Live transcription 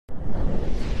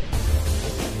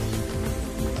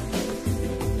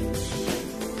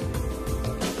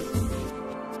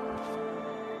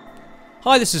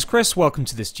Hi, this is Chris, welcome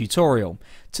to this tutorial.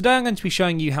 Today I'm going to be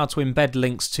showing you how to embed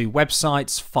links to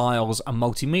websites, files and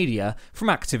multimedia from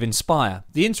ActivInspire,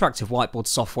 the interactive whiteboard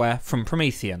software from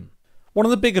Promethean. One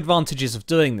of the big advantages of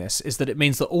doing this is that it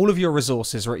means that all of your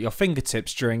resources are at your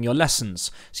fingertips during your lessons,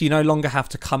 so you no longer have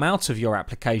to come out of your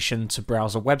application to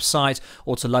browse a website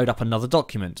or to load up another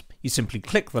document. You simply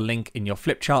click the link in your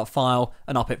flipchart file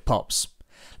and up it pops.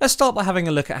 Let's start by having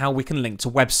a look at how we can link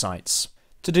to websites.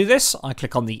 To do this, I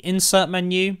click on the Insert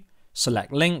menu,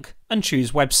 select Link, and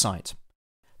choose Website.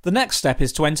 The next step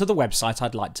is to enter the website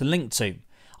I'd like to link to.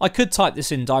 I could type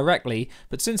this in directly,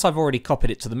 but since I've already copied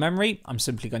it to the memory, I'm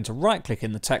simply going to right-click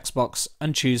in the text box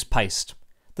and choose Paste.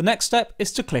 The next step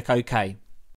is to click OK.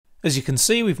 As you can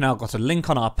see, we've now got a link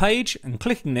on our page, and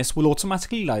clicking this will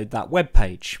automatically load that web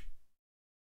page.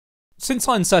 Since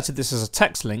I inserted this as a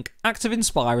text link,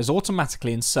 ActivInspire has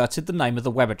automatically inserted the name of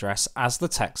the web address as the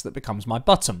text that becomes my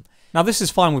button. Now this is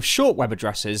fine with short web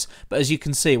addresses, but as you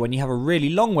can see, when you have a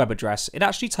really long web address, it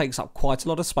actually takes up quite a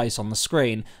lot of space on the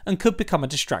screen and could become a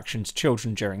distraction to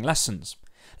children during lessons.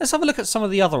 Let's have a look at some of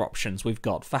the other options we've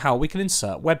got for how we can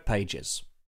insert web pages.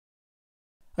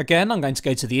 Again, I'm going to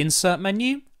go to the Insert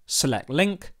menu, select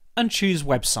Link, and choose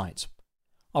Website.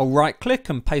 I'll right click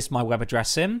and paste my web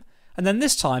address in, and then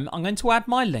this time I'm going to add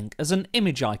my link as an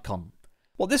image icon.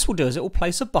 What this will do is it will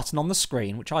place a button on the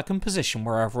screen which I can position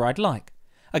wherever I'd like.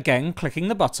 Again, clicking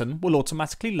the button will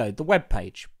automatically load the web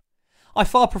page. I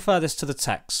far prefer this to the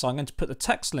text, so I'm going to put the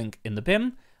text link in the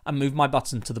bin and move my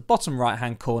button to the bottom right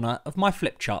hand corner of my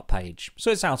flipchart page,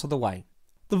 so it's out of the way.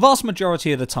 The vast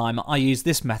majority of the time I use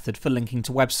this method for linking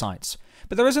to websites,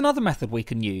 but there is another method we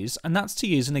can use, and that's to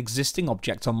use an existing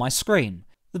object on my screen.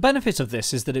 The benefit of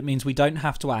this is that it means we don't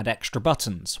have to add extra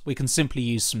buttons. We can simply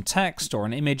use some text or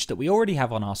an image that we already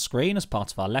have on our screen as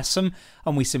part of our lesson,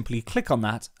 and we simply click on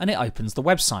that and it opens the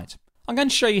website. I'm going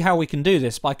to show you how we can do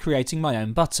this by creating my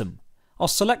own button. I'll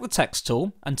select the text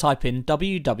tool and type in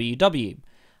www.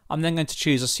 I'm then going to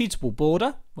choose a suitable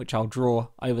border, which I'll draw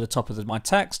over the top of my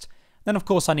text. Then of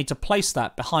course I need to place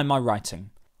that behind my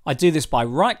writing. I do this by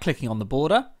right clicking on the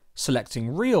border, selecting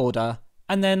reorder,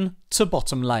 and then to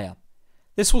bottom layer.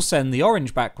 This will send the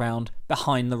orange background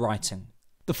behind the writing.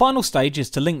 The final stage is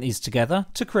to link these together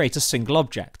to create a single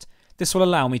object. This will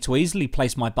allow me to easily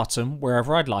place my button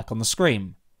wherever I'd like on the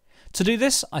screen. To do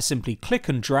this, I simply click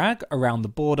and drag around the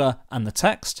border and the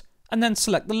text, and then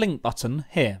select the link button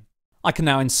here. I can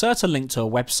now insert a link to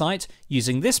a website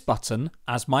using this button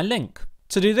as my link.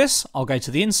 To do this, I'll go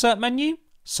to the Insert menu,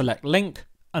 select Link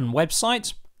and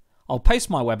Website. I'll paste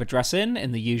my web address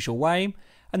in the usual way,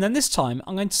 and then this time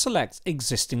I'm going to select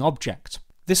Existing Object.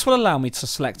 This will allow me to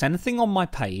select anything on my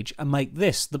page and make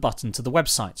this the button to the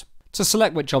website. To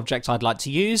select which object I'd like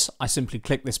to use, I simply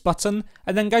click this button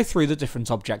and then go through the different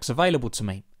objects available to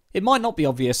me. It might not be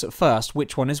obvious at first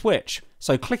which one is which,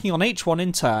 so clicking on each one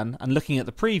in turn and looking at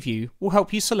the preview will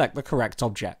help you select the correct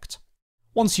object.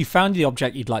 Once you've found the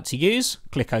object you'd like to use,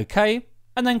 click OK,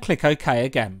 and then click OK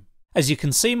again. As you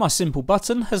can see, my simple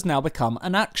button has now become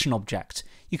an action object.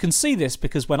 You can see this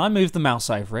because when I move the mouse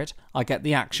over it, I get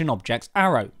the action object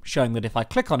arrow, showing that if I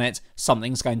click on it,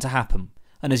 something's going to happen.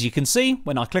 And as you can see,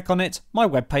 when I click on it, my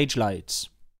web page loads.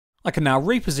 I can now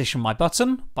reposition my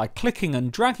button by clicking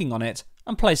and dragging on it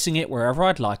and placing it wherever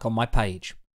I'd like on my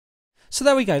page. So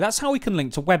there we go, that's how we can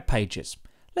link to web pages.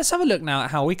 Let's have a look now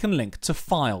at how we can link to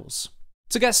files.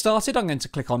 To get started, I'm going to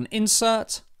click on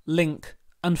Insert, Link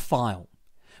and File.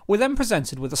 We're then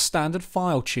presented with a standard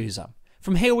file chooser.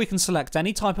 From here we can select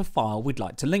any type of file we'd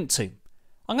like to link to.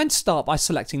 I'm going to start by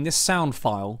selecting this sound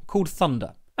file called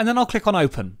Thunder, and then I'll click on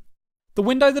Open. The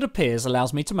window that appears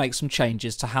allows me to make some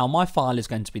changes to how my file is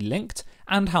going to be linked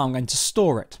and how I'm going to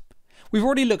store it. We've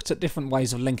already looked at different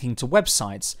ways of linking to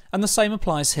websites, and the same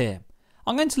applies here.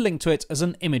 I'm going to link to it as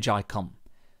an image icon.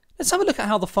 Let's have a look at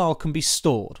how the file can be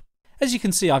stored. As you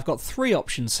can see, I've got three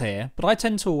options here, but I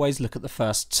tend to always look at the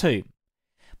first two.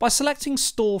 By selecting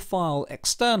Store File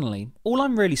externally, all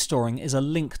I'm really storing is a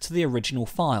link to the original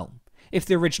file. If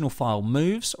the original file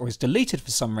moves or is deleted for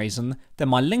some reason, then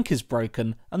my link is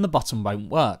broken and the button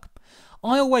won't work.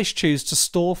 I always choose to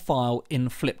store file in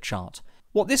flipchart.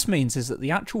 What this means is that the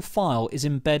actual file is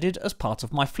embedded as part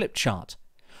of my flipchart.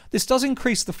 This does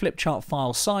increase the flipchart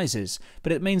file sizes,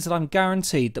 but it means that I'm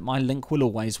guaranteed that my link will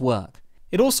always work.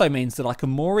 It also means that I can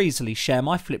more easily share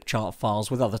my flipchart files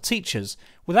with other teachers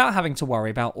without having to worry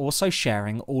about also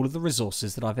sharing all of the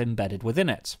resources that I've embedded within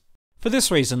it. For this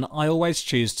reason, I always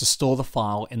choose to store the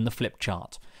file in the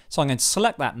flipchart. So I'm going to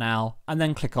select that now and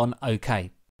then click on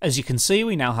OK. As you can see,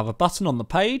 we now have a button on the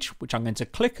page, which I'm going to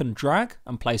click and drag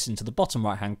and place into the bottom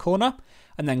right hand corner,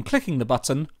 and then clicking the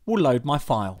button will load my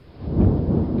file.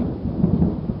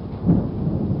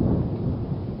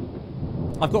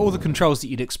 I've got all the controls that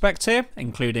you'd expect here,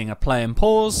 including a play and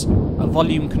pause, a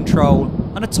volume control,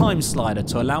 and a time slider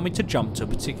to allow me to jump to a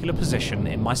particular position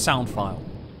in my sound file.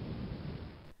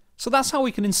 So that's how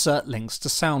we can insert links to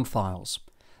sound files.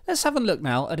 Let's have a look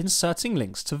now at inserting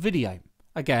links to video.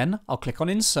 Again, I'll click on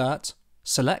Insert,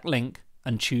 select Link,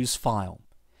 and choose File.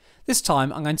 This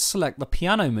time I'm going to select the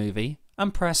piano movie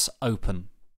and press Open.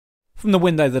 From the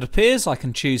window that appears, I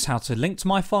can choose how to link to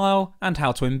my file and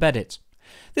how to embed it.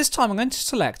 This time I'm going to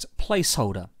select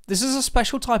Placeholder. This is a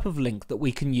special type of link that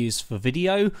we can use for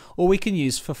video or we can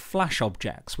use for Flash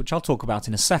objects, which I'll talk about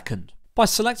in a second. By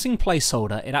selecting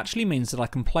Placeholder, it actually means that I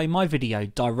can play my video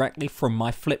directly from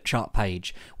my flipchart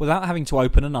page without having to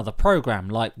open another program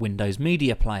like Windows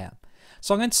Media Player.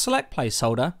 So I'm going to select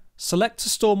Placeholder, select to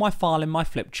store my file in my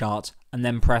flipchart, and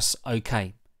then press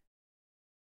OK.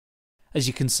 As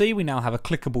you can see, we now have a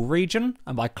clickable region,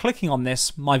 and by clicking on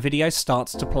this, my video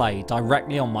starts to play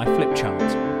directly on my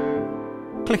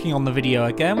flipchart. Clicking on the video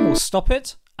again will stop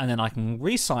it, and then I can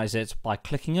resize it by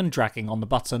clicking and dragging on the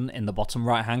button in the bottom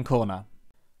right hand corner.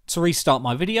 To restart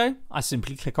my video, I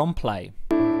simply click on play.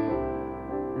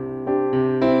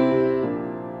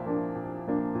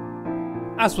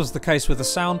 As was the case with the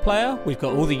sound player, we've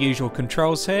got all the usual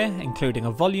controls here, including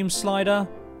a volume slider,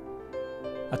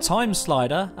 a time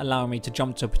slider allowing me to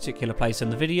jump to a particular place in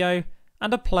the video,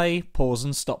 and a play, pause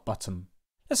and stop button.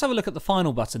 Let's have a look at the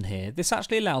final button here. This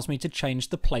actually allows me to change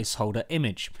the placeholder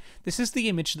image. This is the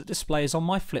image that displays on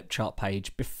my flipchart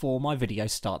page before my video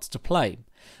starts to play.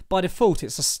 By default,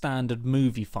 it's a standard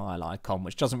movie file icon,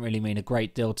 which doesn't really mean a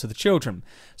great deal to the children.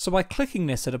 So by clicking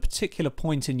this at a particular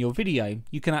point in your video,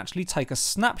 you can actually take a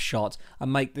snapshot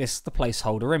and make this the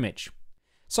placeholder image.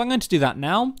 So I'm going to do that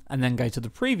now, and then go to the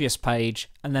previous page,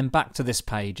 and then back to this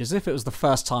page, as if it was the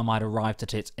first time I'd arrived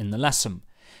at it in the lesson.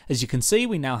 As you can see,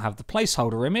 we now have the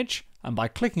placeholder image, and by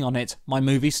clicking on it, my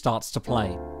movie starts to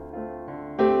play.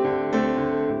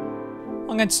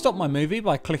 I'm going to stop my movie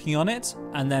by clicking on it,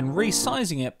 and then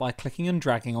resizing it by clicking and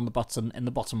dragging on the button in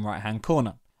the bottom right hand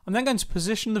corner. I'm then going to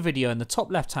position the video in the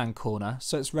top left hand corner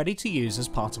so it's ready to use as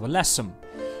part of a lesson.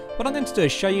 What I'm going to do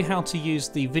is show you how to use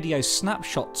the video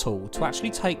snapshot tool to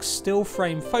actually take still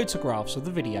frame photographs of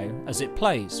the video as it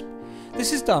plays.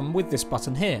 This is done with this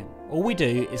button here. All we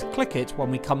do is click it when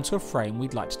we come to a frame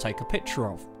we'd like to take a picture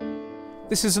of.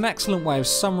 This is an excellent way of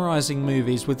summarising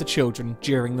movies with the children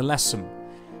during the lesson.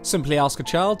 Simply ask a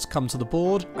child to come to the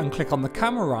board and click on the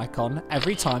camera icon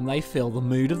every time they feel the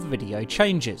mood of the video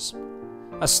changes.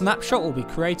 A snapshot will be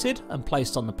created and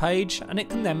placed on the page, and it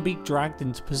can then be dragged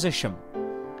into position.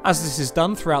 As this is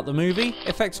done throughout the movie,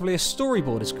 effectively a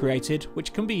storyboard is created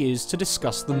which can be used to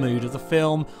discuss the mood of the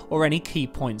film or any key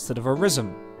points that have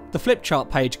arisen. The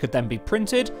flipchart page could then be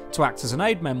printed to act as an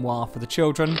aide-memoir for the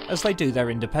children as they do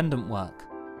their independent work.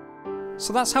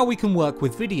 So that's how we can work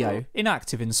with video in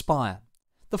ActivInspire.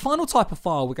 The final type of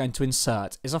file we're going to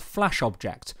insert is a Flash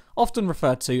object, often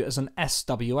referred to as an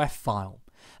SWF file.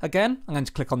 Again, I'm going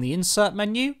to click on the Insert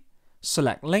menu,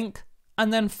 select Link,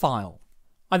 and then File.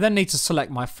 I then need to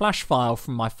select my Flash file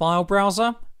from my file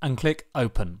browser and click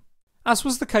Open. As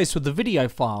was the case with the video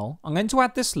file, I'm going to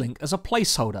add this link as a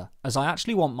placeholder, as I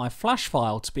actually want my Flash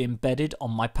file to be embedded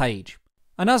on my page.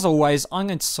 And as always, I'm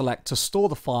going to select to store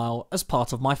the file as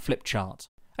part of my flipchart.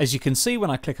 As you can see,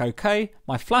 when I click OK,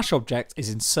 my Flash object is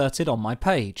inserted on my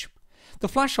page. The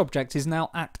Flash object is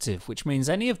now active, which means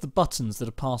any of the buttons that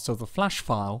are part of the Flash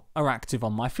file are active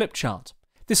on my flipchart.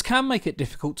 This can make it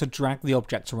difficult to drag the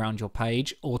object around your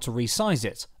page or to resize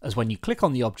it, as when you click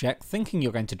on the object thinking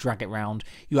you're going to drag it around,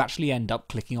 you actually end up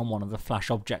clicking on one of the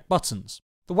Flash object buttons.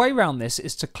 The way around this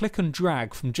is to click and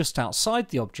drag from just outside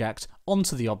the object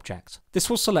onto the object. This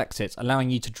will select it, allowing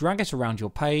you to drag it around your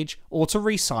page or to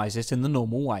resize it in the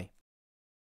normal way.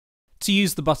 To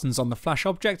use the buttons on the Flash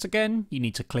object again, you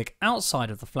need to click outside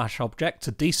of the Flash object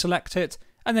to deselect it,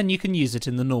 and then you can use it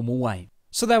in the normal way.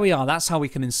 So there we are, that's how we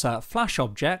can insert Flash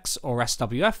objects or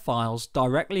SWF files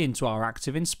directly into our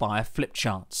ActivInspire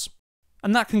flipcharts.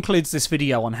 And that concludes this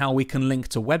video on how we can link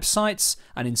to websites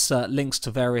and insert links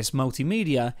to various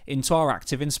multimedia into our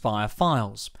ActivInspire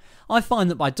files. I find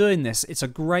that by doing this, it's a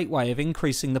great way of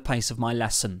increasing the pace of my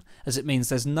lesson, as it means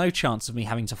there's no chance of me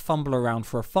having to fumble around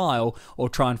for a file or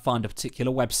try and find a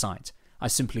particular website. I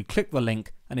simply click the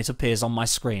link and it appears on my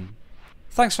screen.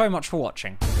 Thanks very much for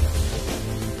watching.